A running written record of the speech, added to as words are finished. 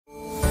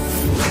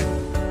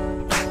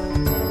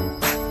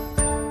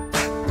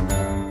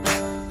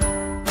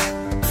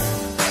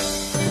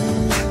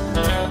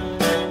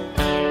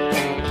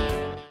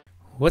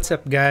What's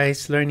up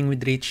guys, Learning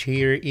with Rich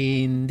here.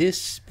 In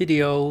this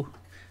video,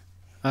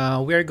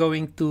 we're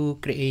going to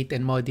create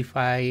and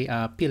modify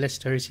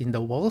pilasters in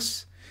the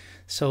walls.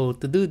 So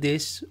to do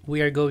this,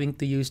 we are going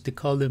to use the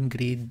column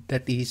grid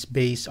that is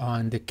based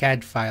on the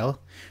CAD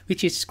file,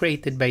 which is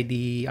created by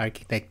the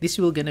architect. This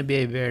will gonna be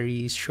a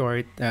very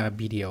short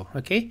video,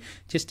 okay?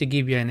 Just to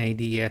give you an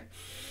idea.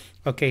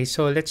 Okay,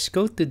 so let's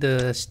go to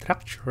the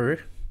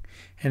structure,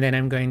 and then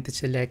I'm going to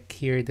select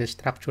here the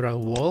structural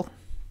wall.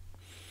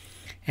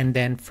 And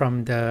then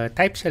from the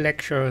type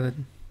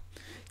selection,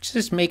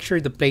 just make sure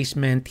the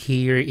placement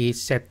here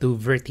is set to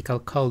vertical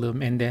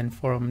column. And then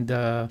from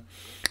the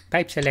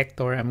type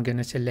selector, I'm going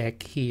to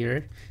select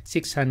here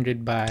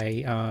 600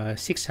 by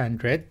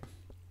 600.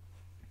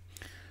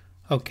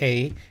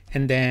 Okay.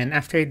 And then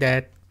after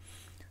that,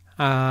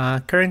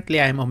 currently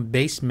I'm on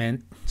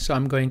basement. So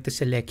I'm going to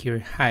select your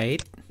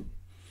height.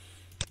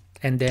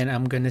 And then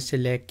I'm going to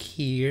select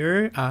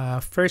here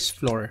first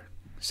floor.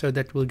 So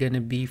that will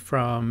gonna be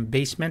from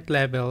basement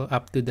level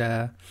up to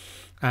the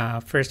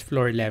first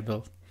floor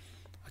level.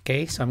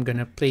 Okay, so I'm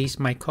gonna place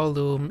my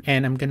column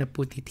and I'm gonna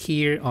put it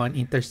here on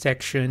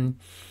intersection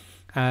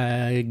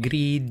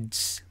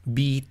grids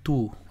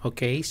B2.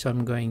 Okay, so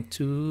I'm going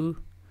to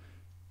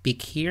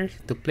pick here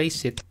to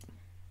place it,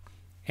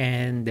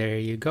 and there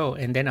you go.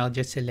 And then I'll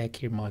just select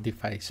here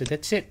modify. So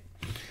that's it.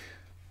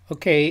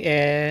 Okay,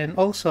 and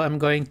also I'm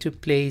going to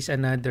place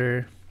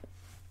another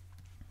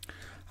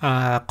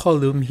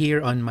column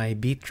here on my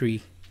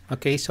B3.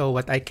 Okay, so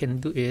what I can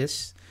do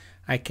is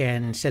I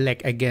can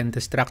select again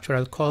the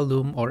structural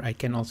column, or I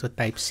can also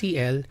type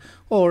CL,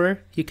 or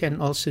you can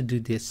also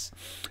do this.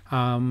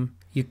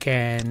 You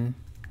can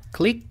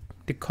click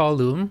the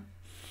column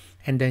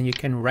and then you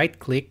can right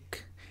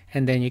click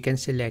and then you can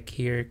select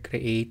here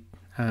create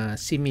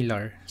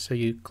similar. So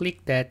you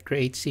click that,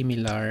 create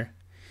similar,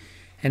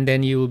 and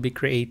then you will be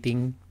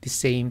creating the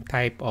same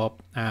type of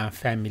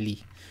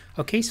family.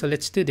 Okay, so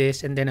let's do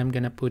this, and then I'm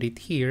gonna put it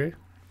here.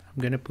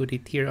 I'm gonna put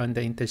it here on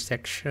the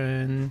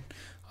intersection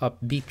of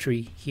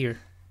B3 here.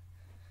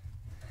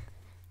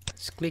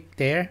 Let's click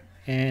there,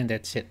 and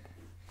that's it.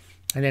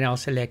 And then I'll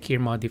select here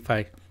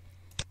modify.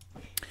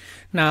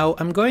 Now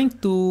I'm going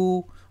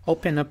to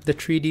open up the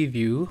 3D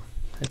view.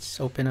 Let's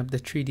open up the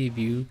 3D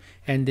view,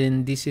 and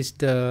then this is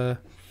the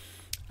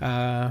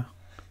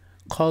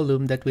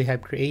column that we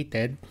have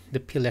created, the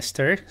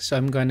pilaster. So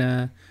I'm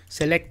gonna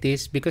select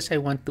this because I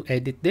want to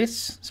edit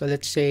this. So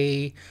let's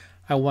say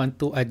I want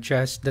to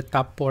adjust the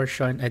top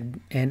portion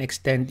and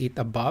extend it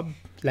above,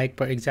 like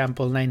for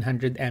example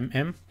 900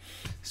 mm.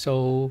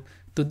 So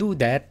to do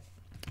that,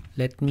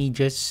 let me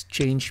just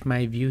change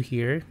my view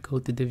here. Go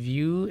to the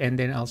view, and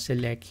then I'll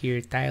select here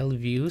tile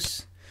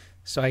views,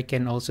 so I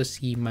can also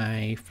see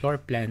my floor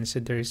plan. So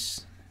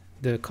there's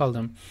the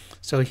column.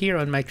 So here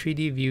on my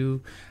 3D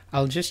view,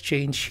 I'll just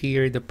change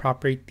here the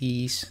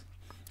properties,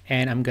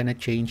 and I'm gonna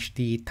change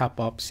the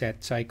top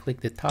offset. So I click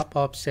the top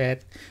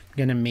offset, I'm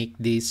gonna make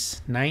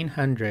this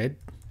 900,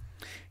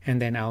 and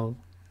then I'll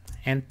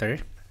enter,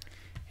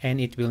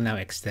 and it will now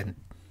extend.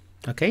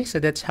 Okay, so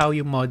that's how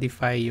you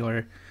modify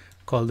your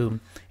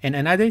column. And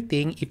another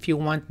thing, if you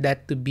want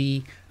that to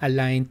be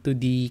aligned to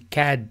the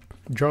CAD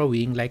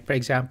drawing, like for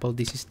example,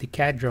 this is the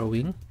CAD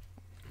drawing.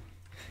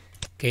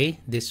 Okay,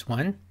 this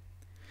one.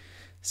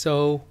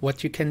 So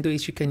what you can do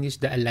is you can use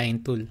the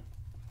align tool. You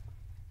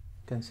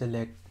can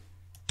select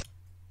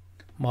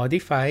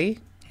modify,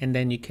 and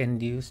then you can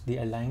use the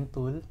align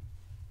tool.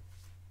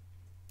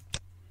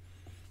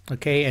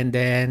 Okay, and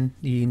then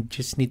you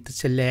just need to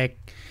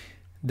select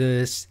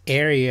this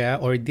area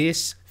or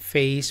this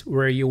face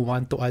where you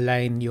want to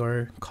align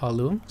your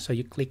column. So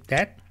you click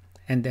that,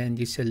 and then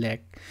you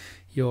select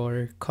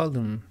your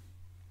column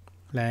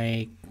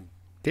like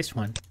this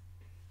one.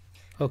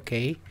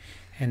 Okay,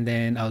 and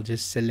then I'll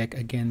just select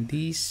again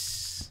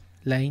this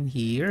line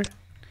here,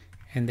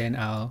 and then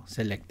I'll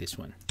select this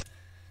one.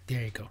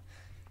 There you go.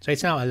 So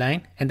it's now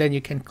aligned, and then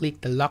you can click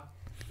the lock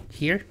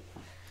here,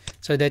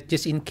 so that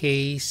just in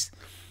case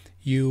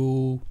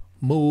you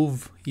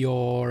move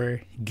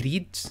your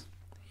grids,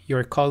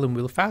 your column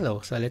will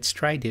follow. So let's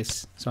try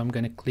this. So I'm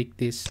gonna click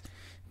this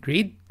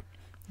grid,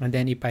 and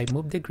then if I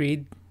move the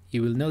grid,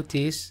 you will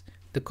notice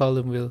the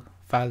column will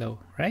follow,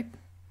 right?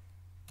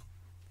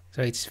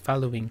 So it's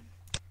following.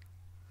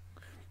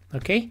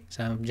 Okay,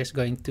 so I'm just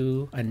going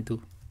to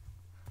undo.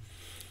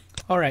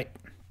 All right.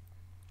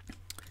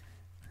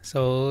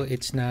 So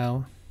it's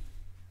now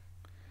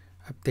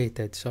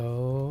updated.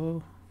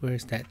 So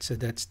where's that? So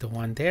that's the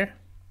one there.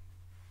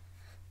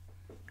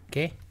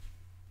 Okay.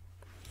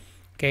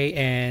 Okay,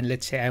 and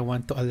let's say I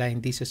want to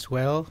align this as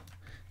well.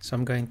 So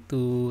I'm going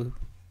to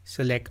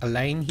select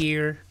align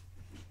here,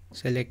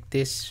 select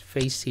this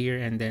face here,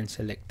 and then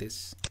select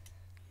this.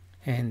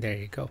 And there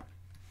you go.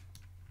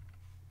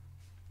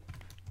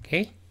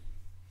 Okay.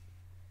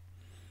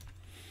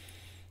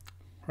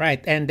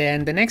 Right, and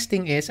then the next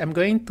thing is I'm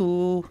going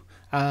to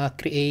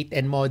create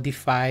and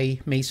modify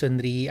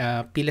masonry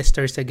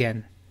pilasters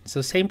again.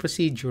 So same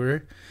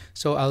procedure.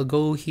 So I'll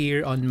go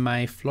here on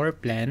my floor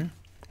plan,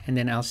 and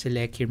then I'll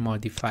select here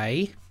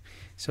modify,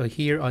 So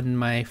here on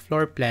my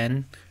floor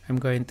plan, I'm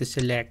going to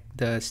select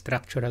the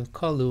structural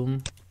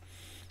column,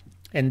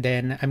 and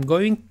then I'm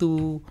going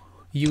to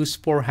use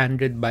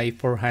 400 by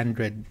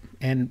 400.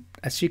 And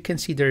as you can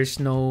see, there's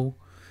no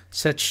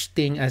such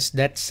thing as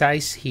that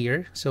size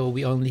here. So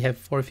we only have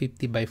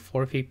 450 by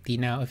 450.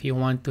 Now, if you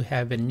want to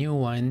have a new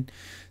one,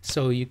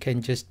 so you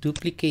can just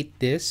duplicate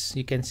this.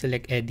 You can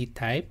select edit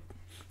type,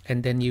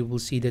 and then you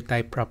will see the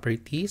type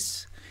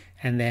properties.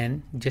 And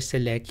then just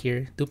select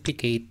here,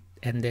 duplicate,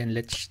 and then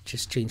let's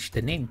just change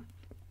the name.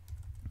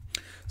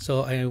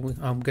 So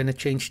I'm gonna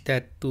change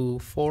that to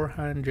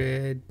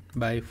 400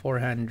 by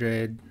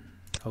 400.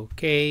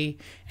 Okay,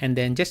 and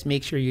then just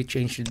make sure you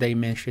change the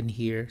dimension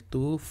here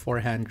to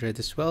 400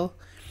 as well,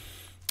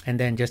 and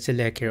then just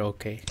select here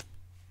okay.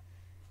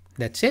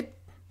 That's it.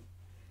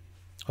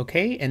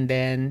 Okay, and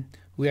then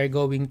we are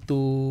going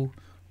to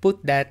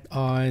put that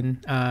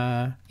on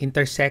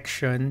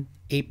intersection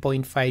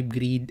 8.5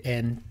 grid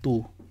and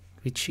 2,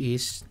 which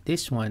is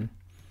this one.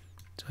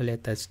 So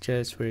let us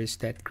just, where is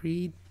that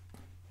grid?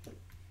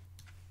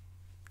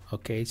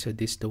 Okay, so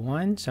this is the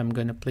one. So I'm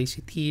gonna place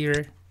it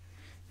here.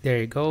 There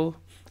you go.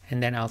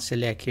 And then I'll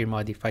select here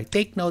modify.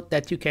 Take note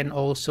that you can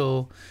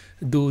also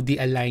do the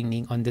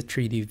aligning on the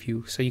 3D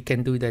view. So you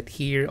can do that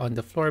here on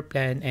the floor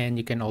plan, and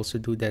you can also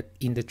do that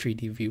in the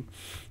 3D view.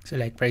 So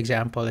like for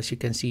example, as you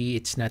can see,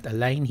 it's not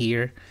aligned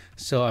here.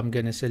 So I'm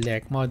going to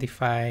select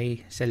modify,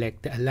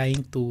 select the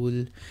align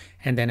tool,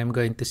 and then I'm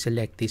going to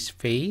select this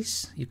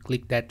face. You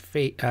click that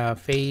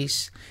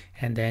face,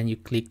 and then you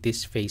click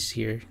this face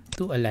here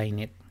to align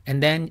it.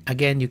 And then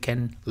again, you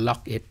can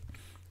lock it.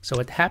 So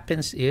what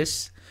happens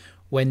is,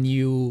 when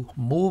you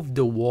move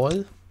the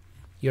wall,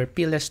 your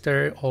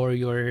pilaster or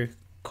your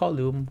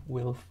column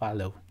will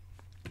follow.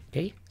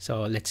 Okay,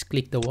 so let's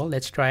click the wall.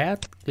 Let's try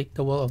out. Click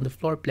the wall on the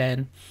floor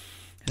plan,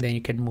 and then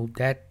you can move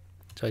that.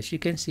 So as you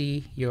can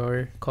see,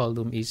 your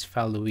column is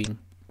following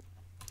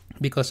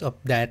because of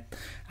that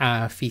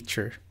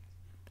feature.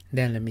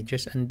 Then let me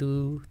just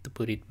undo to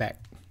put it back.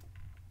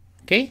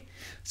 Okay,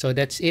 so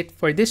that's it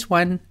for this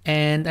one.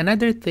 And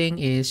another thing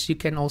is, you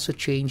can also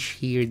change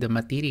here the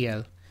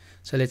material.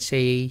 So let's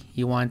say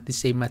you want the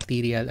same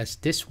material as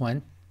this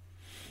one.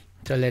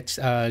 So let's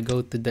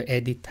go to the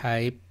edit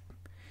type,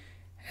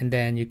 and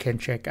then you can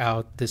check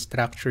out the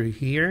structure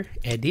here,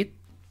 edit.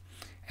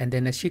 And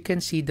then as you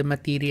can see, the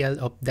material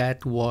of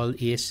that wall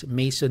is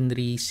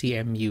masonry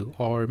CMU,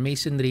 or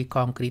masonry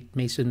concrete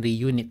masonry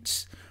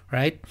units,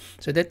 right?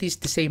 So that is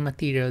the same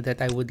material that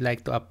I would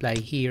like to apply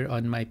here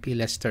on my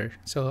pilaster.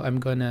 So I'm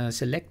gonna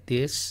select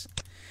this,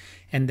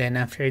 and then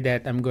after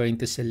that, I'm going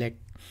to select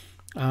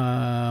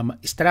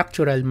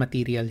structural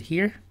material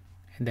here,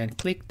 and then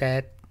click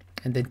that,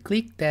 and then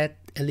click that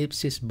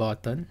ellipsis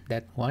button,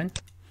 that one,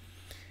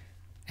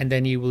 and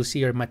then you will see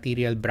your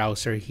material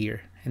browser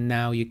here. And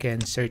now you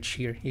can search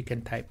here, you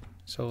can type.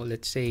 So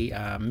let's say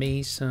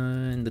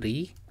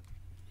masonry,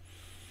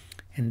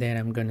 and then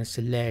I'm gonna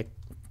select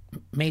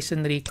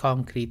masonry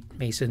concrete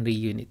masonry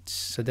units.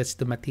 So that's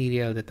the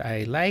material that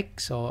I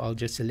like, so I'll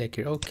just select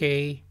here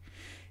okay,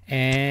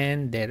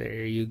 and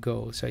there you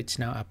go. So it's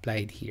now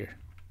applied here.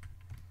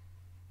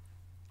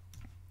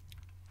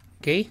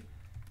 Okay,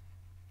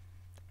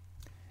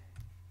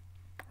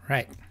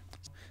 right.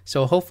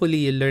 So hopefully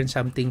you learned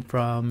something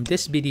from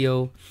this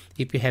video.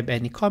 If you have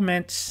any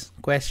comments,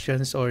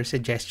 questions, or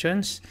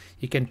suggestions,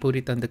 you can put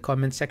it on the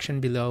comment section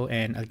below,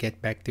 and I'll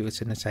get back to you as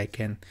soon as I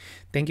can.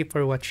 Thank you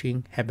for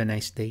watching. Have a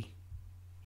nice day.